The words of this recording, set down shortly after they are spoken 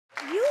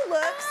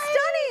looks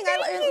stunning.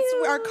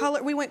 It's our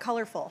color. We went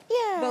colorful.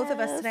 Yeah. Both of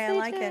us today. I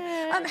like it.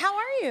 How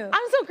are you?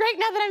 I'm so great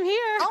now that I'm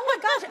here. Oh my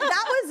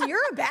gosh,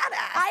 you're a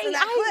badass. I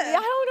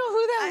don't know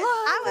who that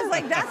was. I was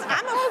like,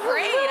 I'm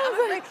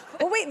afraid.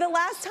 Well, wait, the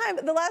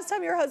last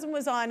time your husband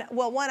was on,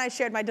 well, one, I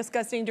shared my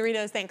disgusting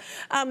Doritos thing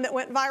that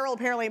went viral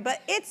apparently,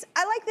 but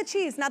I like the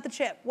cheese, not the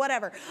chip,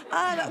 whatever.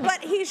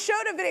 But he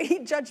showed a video,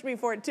 he judged me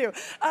for it too.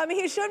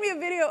 He showed me a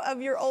video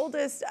of your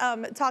oldest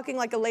talking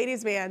like a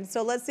ladies' man,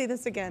 so let's see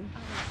this again.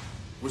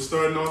 We're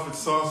starting off at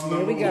sauce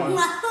number one.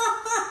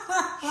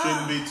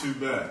 Shouldn't be too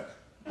bad.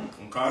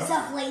 Okay? What's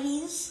up,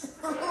 ladies?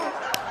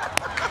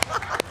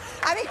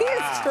 I mean,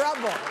 he's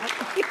trouble.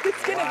 He's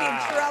gonna be in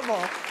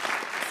trouble.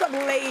 Some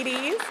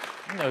ladies.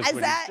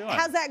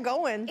 How's that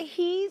going?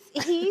 He's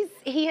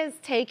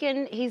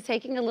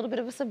taking a little bit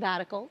of a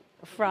sabbatical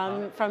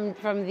from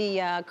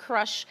the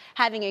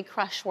having a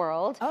crush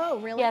world. Oh,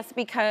 really? Yes,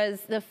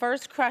 because the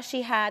first crush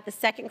he had, the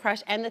second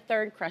crush, and the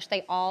third crush,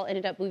 they all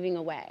ended up moving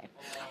away.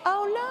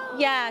 Oh, no.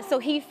 Yeah, so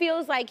he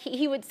feels like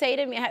he would say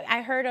to me,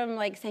 I heard him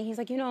like saying, he's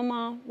like, you know,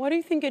 Mom, what do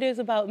you think it is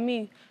about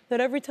me that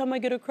every time I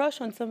get a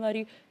crush on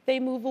somebody, they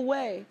move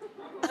away?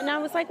 And I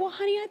was like, well,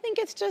 honey, I think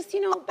it's just,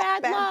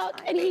 bad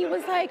luck. And he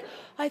was like,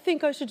 I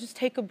think I should just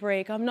take a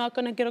break. I'm not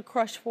going to get a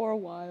crush for a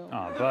while.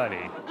 Oh, buddy.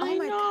 I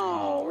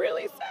know,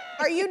 really sad.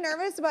 Are you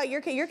nervous about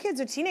your kids? Your kids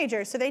are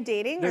teenagers, so they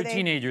dating? They're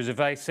teenagers. If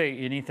I say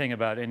anything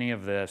about any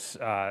of this,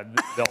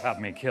 they'll have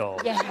me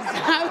killed. Yeah,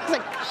 I was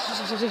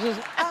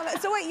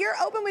like, so wait, you're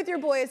open with your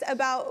boys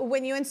about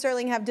when you and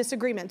Sterling have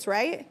disagreements,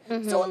 right?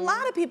 Mm-hmm. So a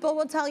lot of people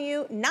will tell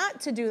you not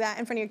to do that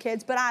in front of your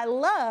kids, but I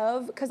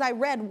love, because I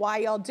read why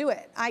y'all do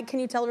it. Can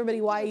you tell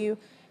everybody why you...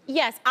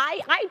 Yes,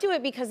 I do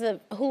it because of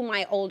who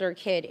my older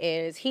kid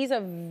is. He's a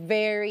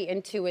very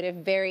intuitive,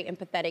 very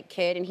empathetic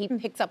kid, and he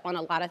picks up on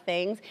a lot of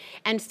things.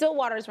 And still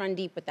waters run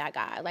deep with that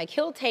guy. Like,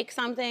 he'll take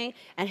something,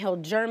 and he'll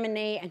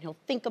germinate, and he'll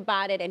think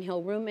about it, and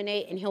he'll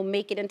ruminate, and he'll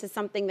make it into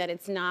something that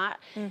it's not.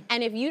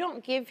 And if you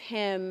don't give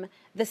him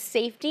the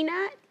safety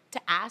net to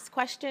ask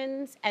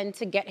questions and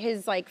to get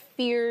his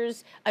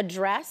fears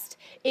addressed,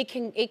 it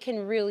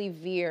can really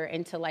veer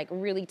into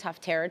really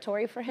tough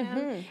territory for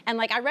him. And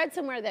I read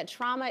somewhere that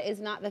trauma is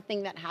not the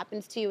thing that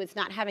happens to you, it's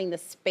not having the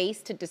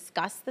space to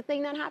discuss the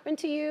thing that happened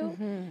to you,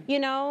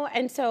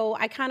 And so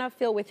I kind of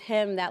feel with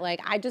him that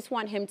I just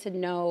want him to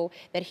know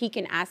that he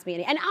can ask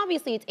me, and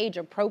obviously it's age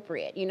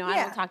appropriate, I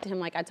don't talk to him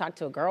like I talk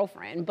to a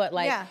girlfriend, but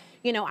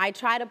I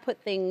try to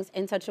put things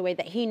in such a way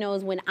that he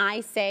knows when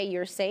I say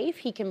you're safe,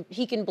 he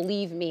can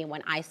believe me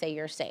when I say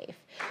you're safe.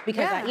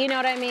 Because, you know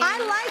what I mean? I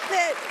like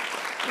that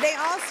they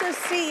also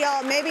see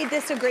y'all maybe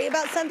disagree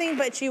about something,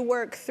 but you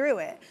work through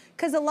it.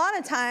 Because a lot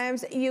of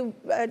times,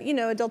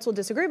 adults will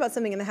disagree about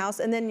something in the house,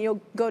 and then you'll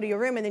go to your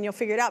room, and then you'll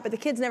figure it out, but the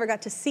kids never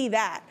got to see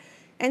that.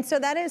 And so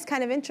that is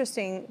kind of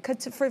interesting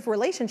for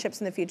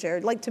relationships in the future,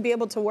 to be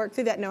able to work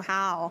through that, know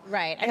how.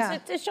 Right,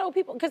 and to show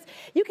people, because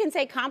you can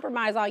say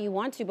compromise all you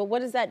want to, but what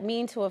does that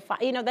mean to a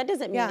fight? That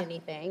doesn't mean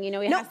anything.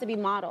 It has to be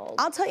modeled.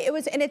 I'll tell you,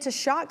 and it's a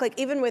shock.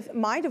 Even with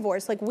my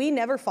divorce, we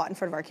never fought in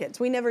front of our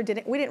kids. We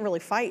didn't really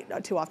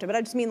fight too often, but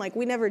I just mean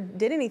we never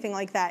did anything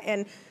like that.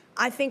 And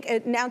I think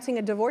announcing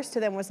a divorce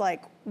to them was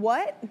like,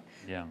 what?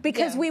 Yeah.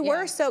 Because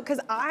because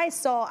I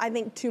saw, I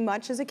think, too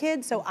much as a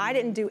kid, so I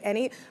didn't do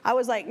I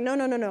was like, no,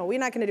 we're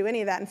not gonna do any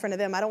of that in front of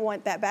them. I don't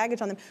want that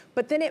baggage on them.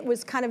 But then it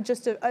was kind of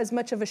just as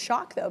much of a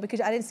shock, though, because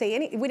we didn't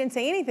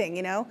say anything,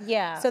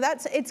 Yeah. So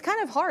it's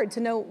kind of hard to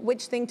know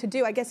which thing to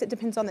do. I guess it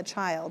depends on the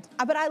child.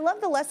 But I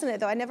love the lesson in it,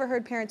 though. I never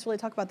heard parents really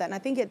talk about that, and I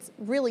think it's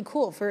really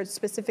cool for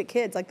specific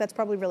kids. That's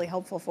probably really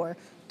helpful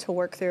to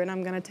work through, and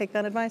I'm gonna take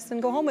that advice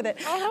and go home with it.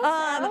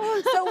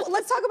 So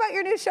let's talk about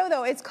your new show,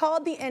 though. It's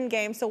called The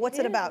Endgame. So what's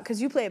it about?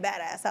 Because you play a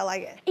badass. I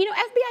like it.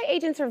 FBI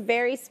agents are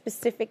very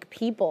specific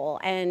people,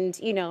 and,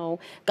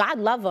 God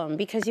love them,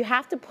 because you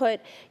have to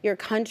put your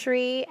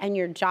country and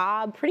your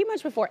job pretty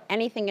much before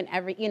anything and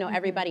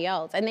everybody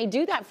else. And they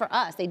do that for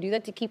us. They do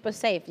that to keep us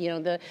safe.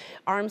 The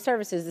armed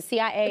services, the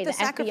CIA, but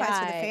the FBI. sacrifice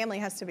for the family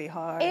has to be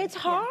hard. It's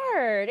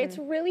hard. It's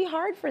really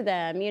hard for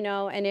them,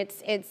 and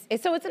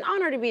so it's an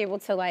honor to be able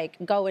to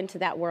go into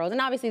that world.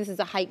 And obviously this is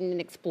a heightened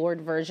and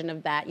explored version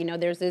of that.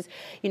 There's this,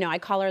 I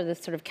call her this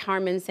sort of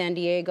Carmen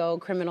Sandiego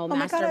criminal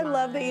mastermind. Oh my God, I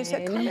love that you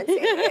said Carmen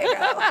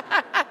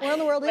Sandiego. Where in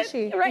the world is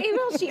she? Right,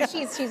 well,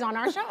 she's on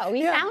our show.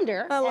 We found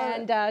her,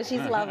 and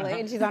she's lovely,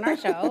 and she's on our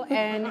show.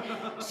 And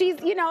she's,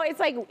 it's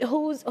like,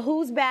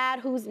 who's bad,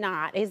 who's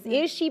not?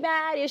 Is she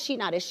bad? Is she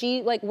not? Is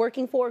she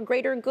working for a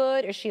greater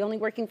good? Is she only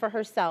working for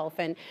herself?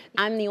 And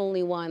I'm the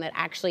only one that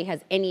actually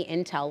has any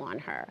intel on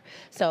her.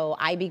 So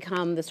I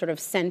become the sort of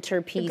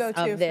centerpiece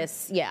of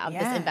this,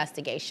 this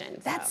investigation.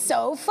 That's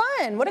so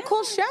fun. What a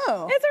cool show.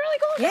 It's a really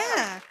cool show.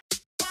 Yeah.